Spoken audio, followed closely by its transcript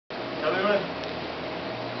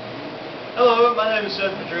name is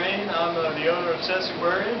Seth Drain. I'm the owner of Seth's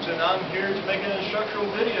Aquariums, and I'm here to make an instructional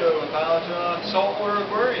video about saltwater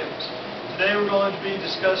aquariums. Today we're going to be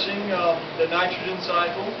discussing the nitrogen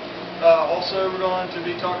cycle. Also we're going to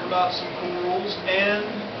be talking about some corals, and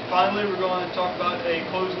finally we're going to talk about a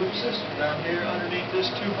closed loop system down here underneath this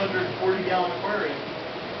 240-gallon aquarium.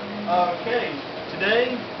 Okay,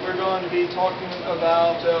 today we're going to be talking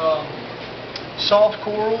about soft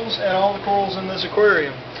corals and all the corals in this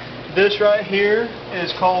aquarium. This right here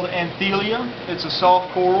is called Anthelia. It's a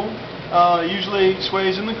soft coral. Usually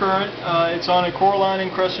sways in the current. It's on a coralline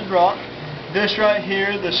encrusted rock. This right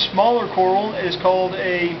here, the smaller coral, is called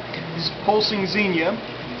a pulsing xenia.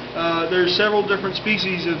 There's several different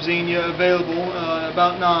species of xenia available,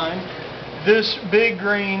 about 9. This big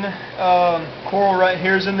green coral right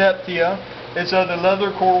here is a Nepthia. It's of the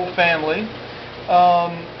leather coral family.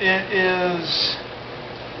 It is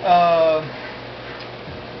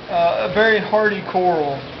a very hardy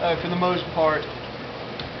coral for the most part.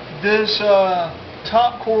 This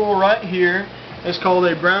top coral right here is called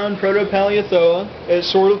a brown Protopalaeothoa.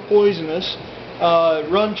 It's sort of poisonous.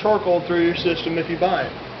 Run charcoal through your system if you buy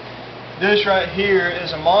it. This right here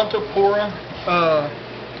is a Montopora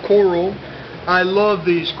coral. I love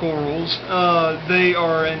these corals. They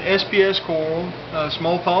are an SPS coral,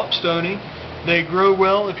 small polyp stony. They grow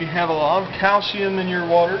well if you have a lot of calcium in your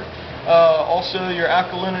water. Also, your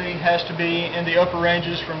alkalinity has to be in the upper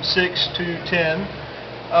ranges from 6 to 10.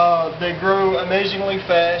 They grow amazingly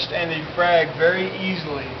fast and they frag very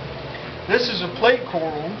easily. This is a plate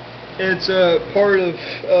coral. It's a part of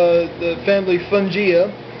the family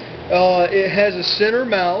Fungia. It has a center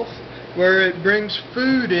mouth where it brings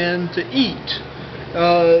food in to eat.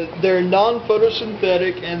 They're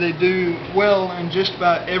non-photosynthetic and they do well in just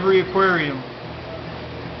about every aquarium.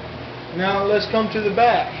 Now let's come to the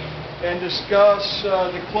back and discuss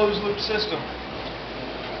the closed loop system.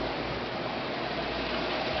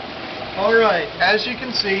 Alright, as you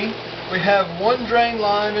can see, we have one drain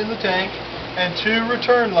line in the tank and 2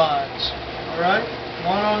 return lines. Alright,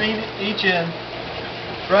 one on each end.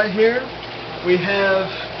 Right here we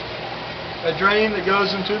have a drain that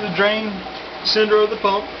goes into the drain center of the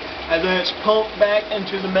pump, and then it's pumped back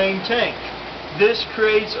into the main tank. This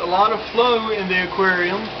creates a lot of flow in the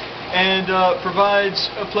aquarium and provides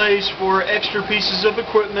a place for extra pieces of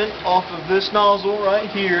equipment off of this nozzle right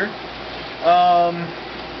here,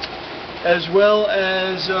 as well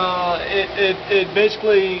as it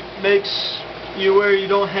basically makes you where you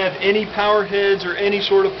don't have any power heads or any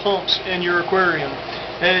sort of pumps in your aquarium.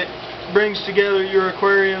 And it brings together your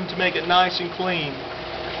aquarium to make it nice and clean.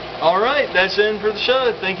 Alright, that's it for the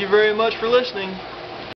show. Thank you very much for listening.